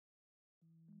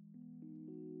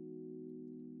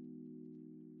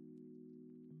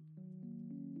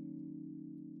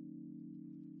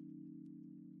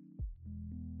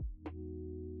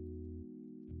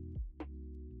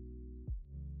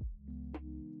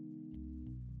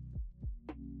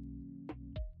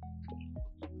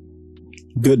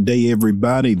Good day,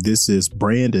 everybody. This is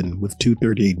Brandon with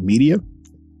 238 Media,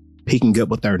 picking up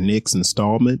with our next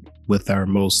installment with our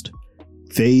most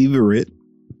favorite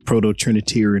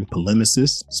proto-Trinitarian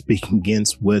polemicist, speaking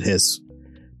against what has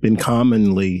been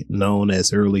commonly known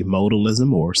as early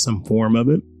modalism or some form of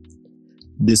it.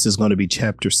 This is going to be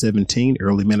chapter 17,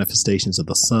 Early Manifestations of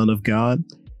the Son of God,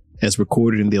 as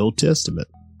recorded in the Old Testament,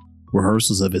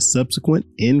 rehearsals of his subsequent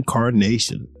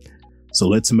incarnation. So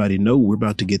let somebody know we're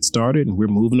about to get started and we're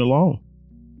moving along.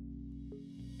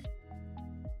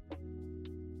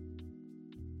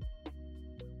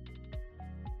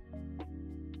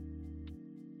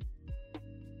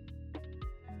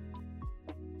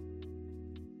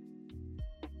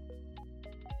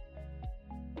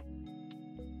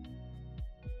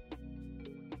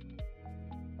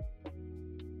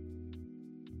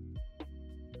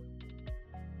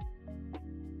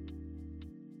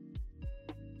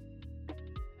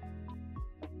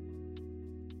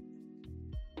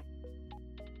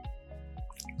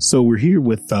 So we're here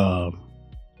with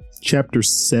chapter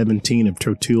 17 of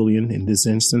Tertullian in this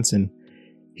instance, and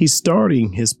he's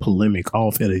starting his polemic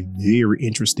off in a very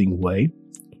interesting way.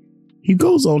 He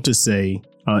goes on to say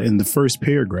in the first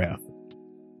paragraph,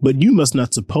 "But you must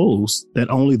not suppose that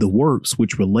only the works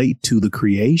which relate to the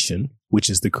creation,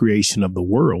 which is the creation of the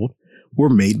world, were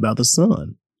made by the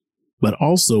Son, but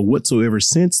also whatsoever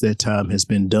since that time has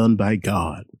been done by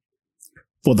God.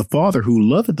 For the Father who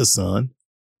loveth the Son,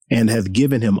 and hath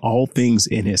given him all things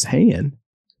in his hand,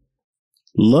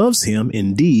 loves him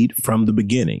indeed from the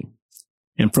beginning,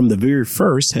 and from the very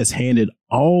first has handed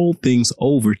all things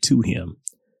over to him.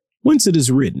 Whence it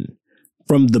is written,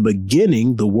 from the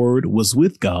beginning the Word was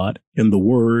with God, and the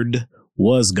Word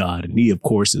was God." And he, of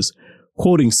course, is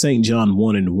quoting St. John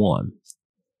 1:1.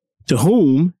 "To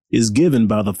whom is given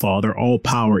by the Father all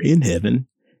power in heaven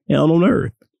and on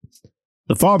earth.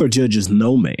 The Father judges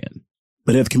no man,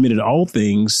 but hath committed all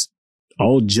things,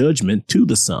 all judgment to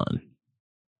the Son."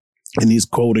 And he's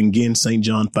quoting again St.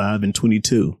 John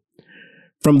 5:22.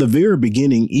 "From the very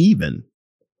beginning even,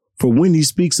 for when he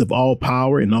speaks of all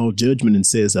power and all judgment and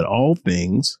says that all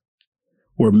things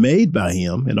were made by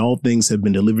him and all things have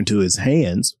been delivered to his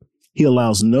hands, he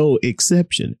allows no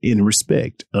exception in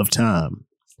respect of time,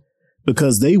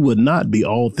 because they would not be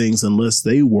all things unless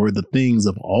they were the things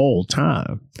of all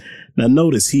time." Now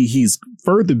notice he's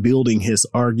further building his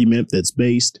argument that's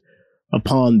based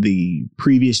upon the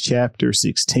previous chapter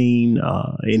 16,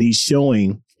 and he's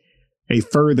showing a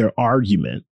further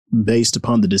argument based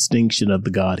upon the distinction of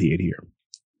the Godhead here.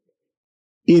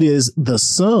 "It is the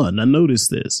Son," now notice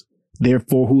this,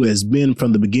 "therefore who has been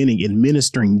from the beginning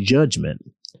administering judgment,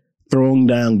 throwing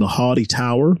down the haughty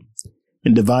tower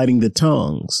and dividing the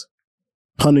tongues,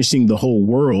 punishing the whole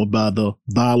world by the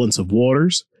violence of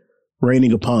waters,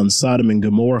 raining upon Sodom and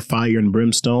Gomorrah fire and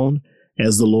brimstone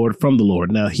as the Lord from the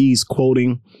Lord." Now he's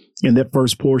quoting in that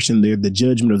first portion there, the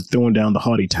judgment of throwing down the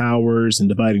haughty towers and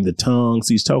dividing the tongues.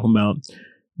 He's talking about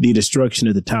the destruction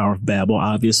of the Tower of Babel,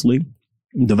 obviously,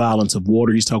 the violence of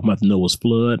water. He's talking about the Noah's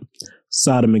flood,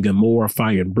 Sodom and Gomorrah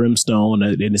fire and brimstone.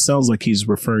 And it sounds like he's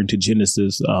referring to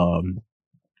Genesis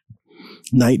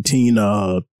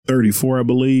 19:34, I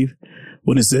believe,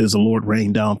 when it says the Lord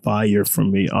rained down fire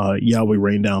from Yahweh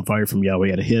rained down fire from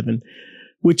Yahweh out of heaven,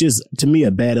 which is, to me, a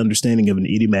bad understanding of an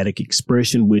idiomatic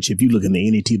expression, which if you look in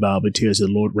the NET Bible, it tells you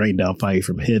the Lord rained down fire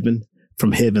from heaven.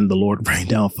 From heaven, the Lord rained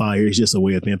down fire. It's just a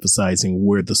way of emphasizing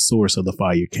where the source of the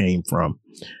fire came from.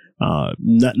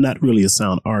 Not really a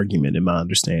sound argument in my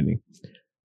understanding.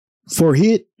 For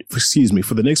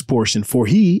the next portion, "For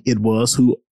he it was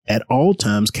who at all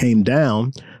times came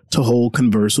down to hold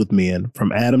converse with men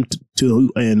from Adam to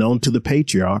and on to the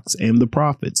patriarchs and the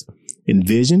prophets, in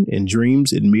vision, in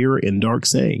dreams, in mirror, in dark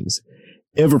sayings,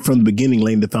 ever from the beginning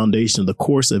laying the foundation of the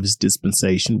course of his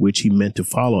dispensation, which he meant to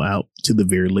follow out to the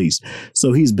very least."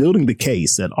 So he's building the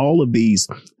case that all of these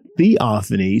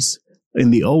theophanies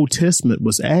in the Old Testament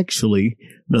was actually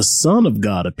the Son of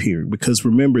God appearing, because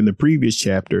remember in the previous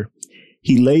chapter,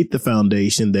 he laid the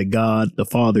foundation that God, the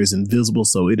Father, is invisible.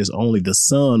 So it is only the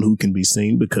Son who can be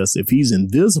seen, because if he's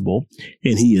invisible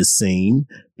and he is seen,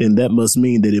 then that must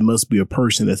mean that it must be a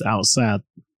person that's outside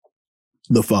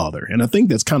the Father. And I think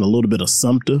that's kind of a little bit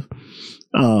assumptive.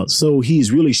 So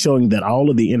he's really showing that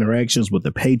all of the interactions with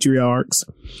the patriarchs,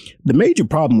 the major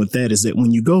problem with that is that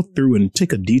when you go through and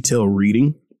take a detailed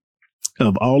reading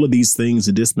of all of these things,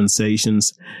 the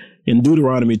dispensations, in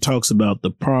Deuteronomy talks about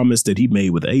the promise that he made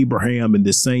with Abraham, and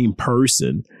this same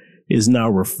person is now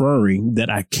referring that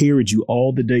I carried you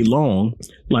all the day long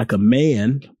like a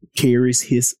man carries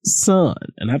his son.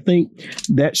 And I think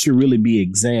that should really be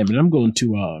examined. I'm going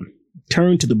to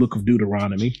turn to the book of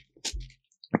Deuteronomy,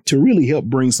 to really help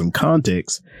bring some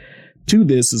context to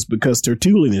this is because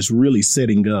Tertullian is really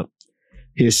setting up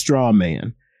his straw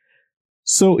man.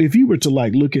 So if you were to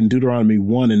look in Deuteronomy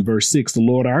 1 and verse 6, the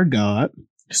Lord our God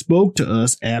spoke to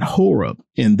us at Horeb,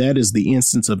 and that is the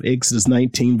instance of Exodus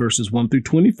 19 verses 1 through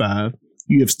 25.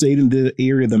 You have stayed in the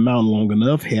area of the mountain long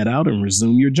enough, head out and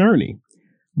resume your journey.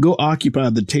 Go occupy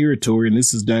the territory, and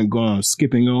this is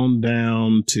skipping on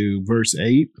down to verse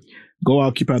 8. Go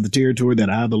occupy the territory that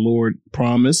I, the Lord,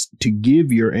 promised to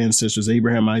give your ancestors,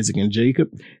 Abraham, Isaac, and Jacob,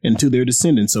 and to their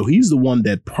descendants. So he's the one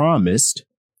that promised,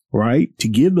 right, to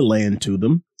give the land to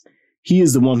them. He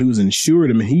is the one who's ensured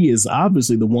them, and he is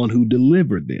obviously the one who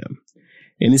delivered them.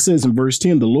 And it says in verse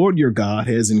 10, the Lord your God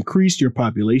has increased your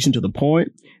population to the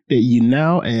point that you are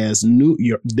now as numerous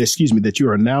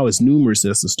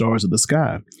as the stars of the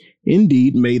sky.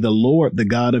 Indeed, may the Lord, the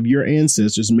God of your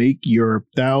ancestors, make your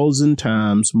 1,000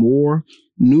 times more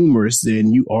numerous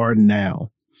than you are now.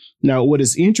 Now, what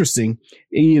is interesting,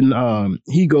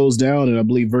 he goes down, and I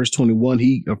believe verse 21,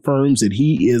 he affirms that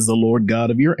he is the Lord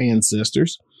God of your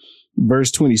ancestors.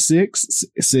 Verse 26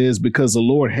 says, because the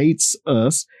Lord hates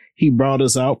us, he brought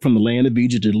us out from the land of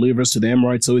Egypt to deliver us to the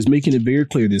Amorites. So he's making it very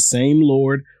clear, the same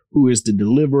Lord who is the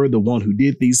deliverer, the one who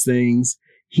did these things,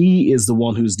 he is the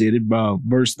one who's did it. By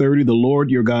verse 30, the Lord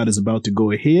your God is about to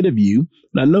go ahead of you.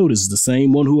 Now notice, the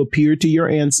same one who appeared to your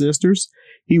ancestors.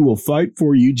 He will fight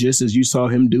for you just as you saw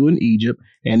him do in Egypt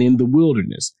and in the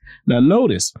wilderness. Now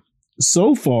notice,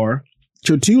 so far,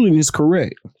 Tertullian is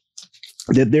correct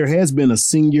that there has been a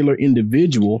singular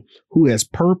individual who has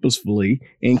purposefully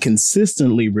and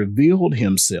consistently revealed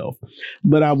himself.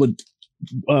 But I would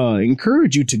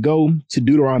encourage you to go to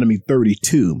Deuteronomy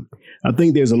 32. I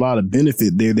think there's a lot of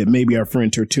benefit there that maybe our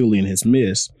friend Tertullian has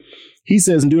missed. He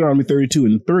says in Deuteronomy 32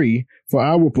 and 3, for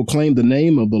I will proclaim the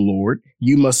name of the Lord.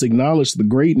 You must acknowledge the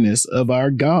greatness of our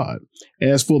God.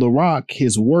 As for the rock,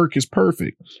 his work is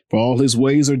perfect, for all his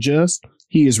ways are just.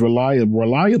 He is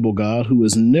reliable God who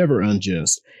is never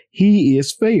unjust. He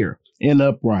is fair and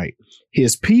upright.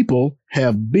 His people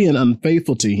have been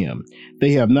unfaithful to him.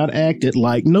 They have not acted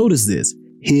like, notice this,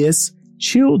 his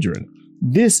children.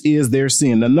 This is their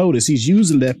sin. Now notice he's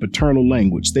using that paternal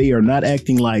language. They are not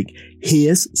acting like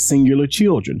his singular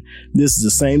children. This is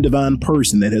the same divine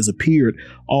person that has appeared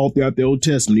all throughout the Old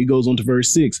Testament. He goes on to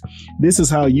verse 6. This is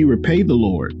how you repay the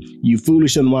Lord, you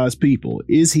foolish, unwise people.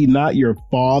 Is he not your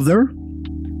father?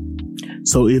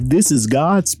 So if this is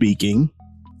God speaking,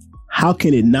 how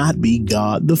can it not be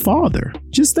God the Father?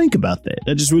 Just think about that.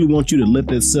 I just really want you to let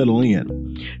that settle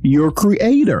in. Your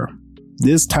creator.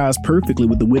 This ties perfectly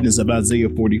with the witness of Isaiah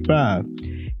 45.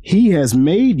 He has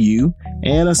made you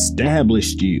and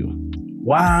established you.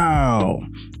 Wow.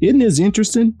 Isn't this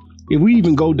interesting? If we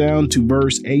even go down to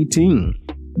verse 18,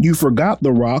 you forgot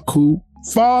the rock who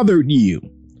fathered you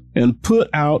and put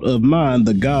out of mind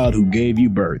the God who gave you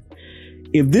birth.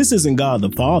 If this isn't God the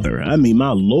Father,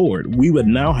 my Lord, we would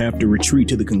now have to retreat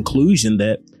to the conclusion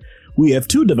that we have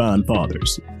two divine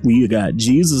fathers. We got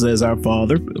Jesus as our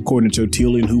father, according to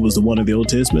Tertullian, who was the one of the Old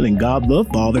Testament, and God the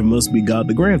Father must be God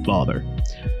the grandfather.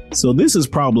 So this is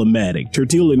problematic.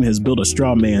 Tertullian has built a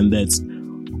straw man that's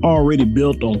already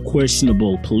built on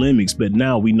questionable polemics, but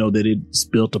now we know that it's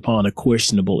built upon a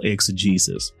questionable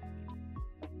exegesis.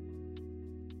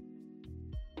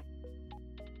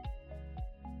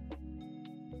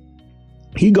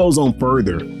 He goes on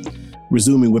further,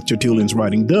 resuming with Tertullian's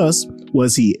writing. Thus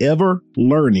was he ever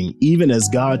learning, even as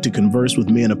God, to converse with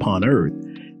men upon earth,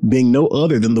 being no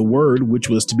other than the Word which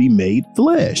was to be made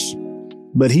flesh.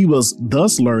 But he was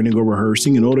thus learning or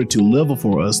rehearsing in order to level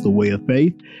for us the way of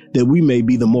faith, that we may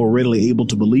be the more readily able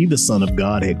to believe the Son of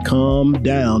God had come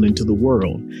down into the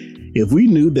world. If we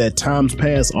knew that times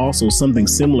past also something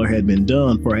similar had been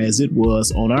done, for as it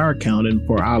was on our account and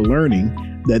for our learning,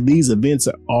 that these events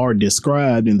are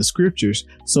described in the scriptures,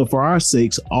 so for our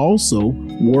sakes also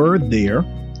were there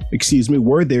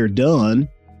done,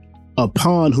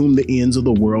 upon whom the ends of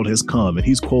the world has come. And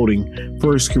he's quoting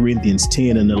 1 Corinthians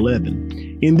 10 and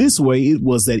 11. In this way, it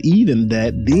was that even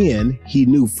that then he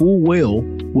knew full well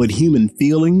what human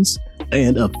feelings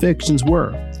and affections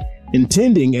were,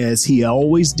 intending, as he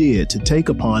always did, to take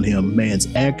upon him man's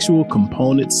actual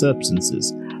component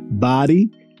substances,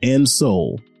 body and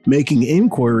soul, making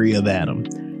inquiry of Adam,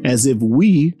 as if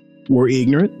we were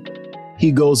ignorant.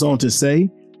 He goes on to say,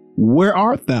 where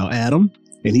art thou, Adam?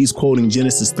 And he's quoting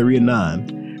Genesis 3 and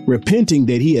 9, repenting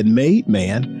that he had made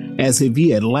man as if he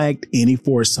had lacked any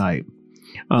foresight.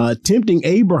 tempting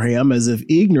Abraham as if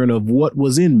ignorant of what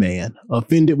was in man,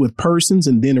 offended with persons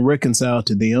and then reconciled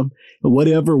to them, and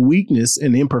whatever weakness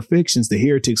and imperfections the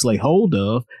heretics lay hold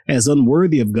of as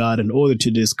unworthy of God in order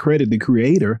to discredit the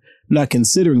Creator, not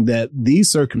considering that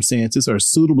these circumstances are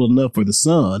suitable enough for the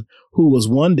Son, who was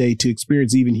one day to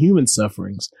experience even human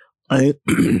sufferings,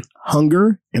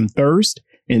 hunger and thirst,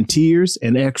 and tears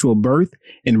and actual birth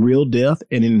and real death,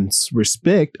 and in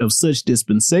respect of such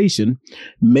dispensation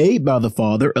made by the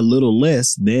Father a little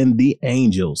less than the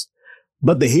angels.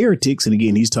 But the heretics, and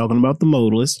again, he's talking about the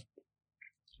modalists,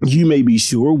 you may be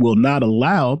sure will not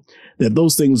allow that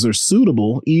those things are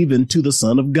suitable even to the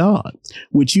Son of God,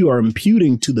 which you are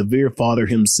imputing to the very Father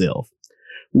himself.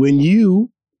 When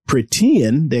you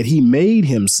pretend that he made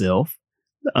himself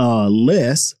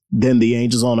less than the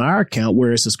angels on our account,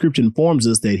 whereas the scripture informs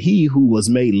us that he who was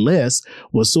made less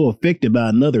was so affected by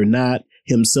another, not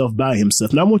himself by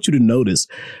himself. Now, I want you to notice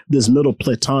this middle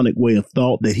Platonic way of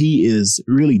thought, that he is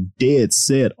really dead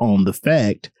set on the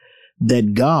fact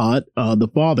that God, the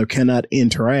Father, cannot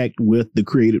interact with the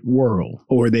created world,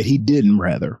 or that he didn't,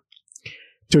 rather.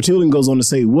 Tertullian goes on to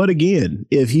say, what again,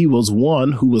 if he was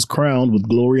one who was crowned with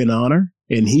glory and honor,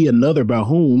 and he another by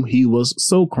whom he was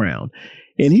so crowned?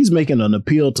 And he's making an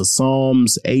appeal to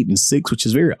Psalms 8 and 6, which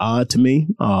is very odd to me,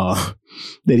 that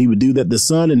he would do that. The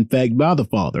Son, in fact, by the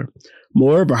Father.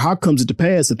 Moreover, how comes it to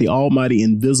pass that the almighty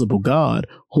invisible God,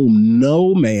 whom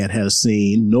no man has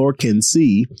seen nor can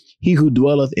see, he who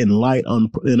dwelleth in light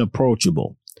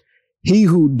unapproachable, he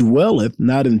who dwelleth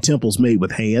not in temples made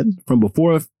with hands, from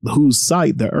before whose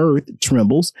sight the earth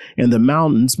trembles and the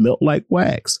mountains melt like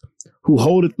wax, who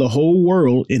holdeth the whole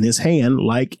world in his hand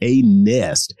like a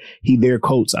nest. He there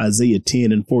quotes Isaiah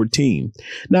 10 and 14.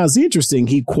 Now, it's interesting.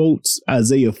 He quotes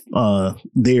Isaiah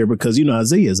there because,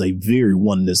 Isaiah is a very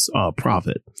oneness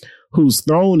prophet, whose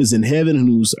throne is in heaven and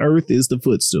whose earth is the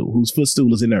footstool, whose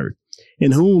footstool is in earth,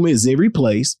 in whom is every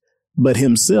place, but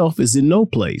himself is in no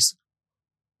place.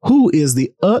 Who is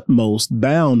the utmost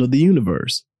bound of the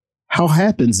universe? How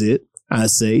happens it, I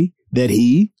say, that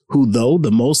he, who though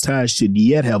the Most High should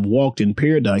yet have walked in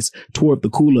paradise toward the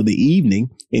cool of the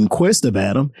evening in quest of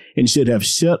Adam, and should have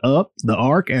shut up the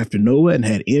ark after Noah and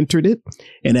had entered it,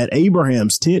 and at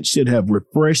Abraham's tent should have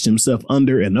refreshed himself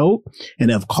under an oak, and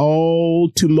have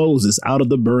called to Moses out of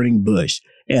the burning bush,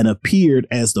 and appeared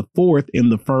as the fourth in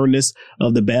the furnace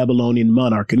of the Babylonian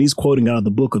monarch. And he's quoting out of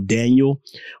the book of Daniel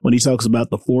when he talks about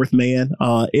the fourth man.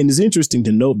 And it's interesting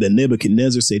to note that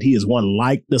Nebuchadnezzar said he is one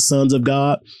like the sons of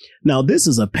God. Now, this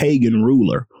is a pagan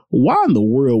ruler. Why in the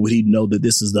world would he know that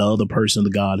this is the other person of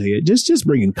the Godhead? Just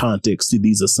bringing context to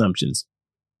these assumptions.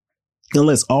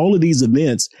 Unless all of these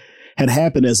events had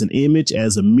happened as an image,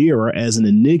 as a mirror, as an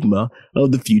enigma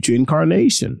of the future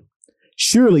incarnation.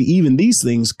 Surely even these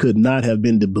things could not have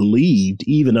been believed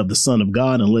even of the Son of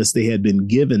God unless they had been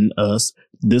given us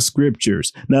the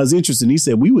scriptures. Now, it's interesting. He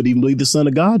said we would even believe the Son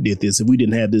of God did this if we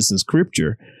didn't have this in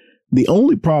scripture. The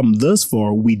only problem thus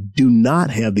far, we do not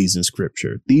have these in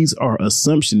scripture. These are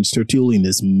assumptions Tertullian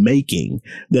is making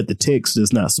that the text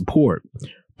does not support.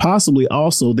 Possibly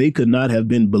also they could not have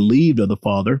been believed of the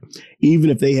Father, even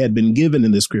if they had been given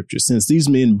in the scripture, since these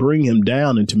men bring him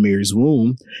down into Mary's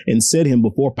womb and set him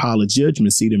before Pilate's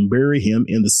judgment seat and bury him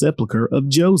in the sepulchre of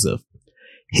Joseph.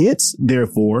 Hence,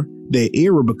 therefore, their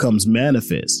error becomes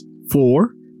manifest.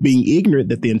 For, being ignorant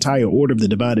that the entire order of the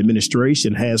divine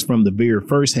administration has from the very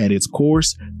first had its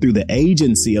course through the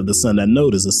agency of the Son. Now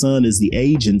notice the Son is the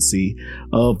agency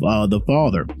of the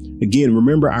Father. Again,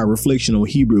 remember our reflection on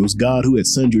Hebrews, God who at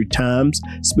sundry times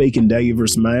spake in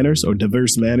diverse manners to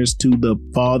the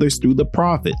fathers through the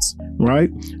prophets,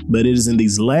 right? But it is in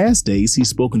these last days he's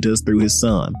spoken to us through his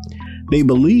Son. They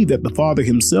believe that the Father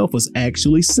himself was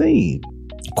actually seen.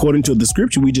 According to the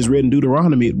scripture we just read in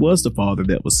Deuteronomy, it was the Father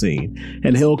that was seen,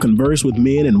 and held converse with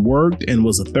men, and worked, and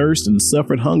was athirst, and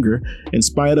suffered hunger, in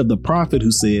spite of the prophet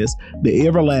who says, the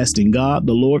everlasting God,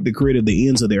 the Lord, the creator of the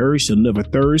ends of the earth, shall never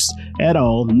thirst at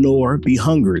all, nor be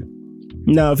hungry.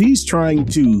 Now, if he's trying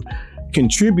to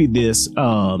contribute this,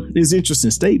 is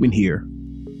interesting statement here.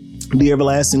 The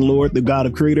everlasting Lord, the God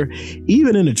of creator,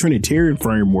 even in a Trinitarian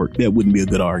framework, that wouldn't be a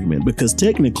good argument, because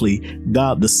technically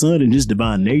God, the Son, in his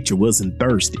divine nature wasn't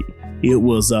thirsty. It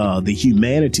was the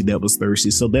humanity that was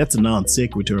thirsty. So that's a non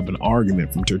sequitur of an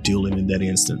argument from Tertullian in that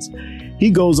instance. He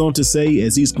goes on to say,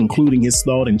 as he's concluding his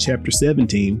thought in chapter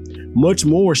 17, much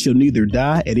more shall neither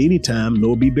die at any time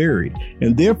nor be buried.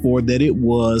 And therefore that it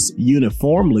was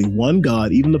uniformly one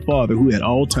God, even the Father, who at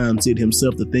all times did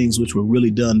himself the things which were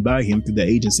really done by him through the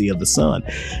agency of the Son.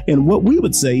 And what we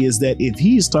would say is that if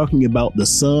he is talking about the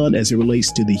Son as it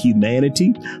relates to the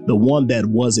humanity, the one that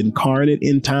was incarnate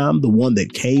in time, the one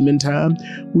that came in time,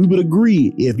 we would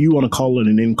agree. If you want to call it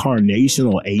an incarnation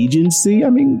or agency, I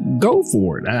mean, go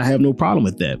for it. I have no problem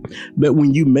with that. But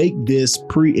when you make this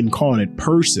pre-incarnate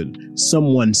person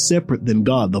someone separate than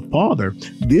God the Father,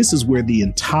 this is where the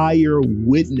entire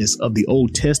witness of the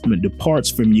Old Testament departs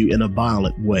from you in a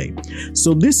violent way.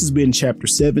 So this has been chapter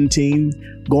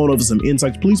 17, going over some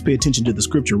insights. Please pay attention to the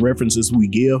scripture references we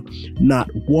give. Not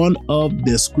one of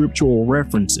the scriptural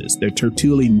references that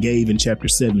Tertullian gave in chapter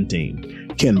 17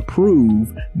 can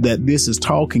prove that this is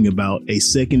talking about a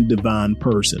second divine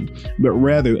person, but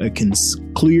rather a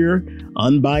clear,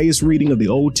 unbiased reading of the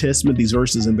Old Testament. These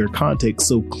verses in their context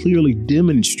so clearly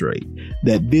demonstrate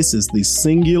that this is the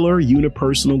singular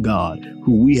unipersonal God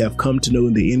who we have come to know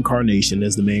in the Incarnation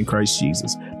as the man Christ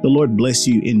Jesus. The Lord bless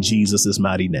you in Jesus'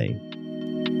 mighty name.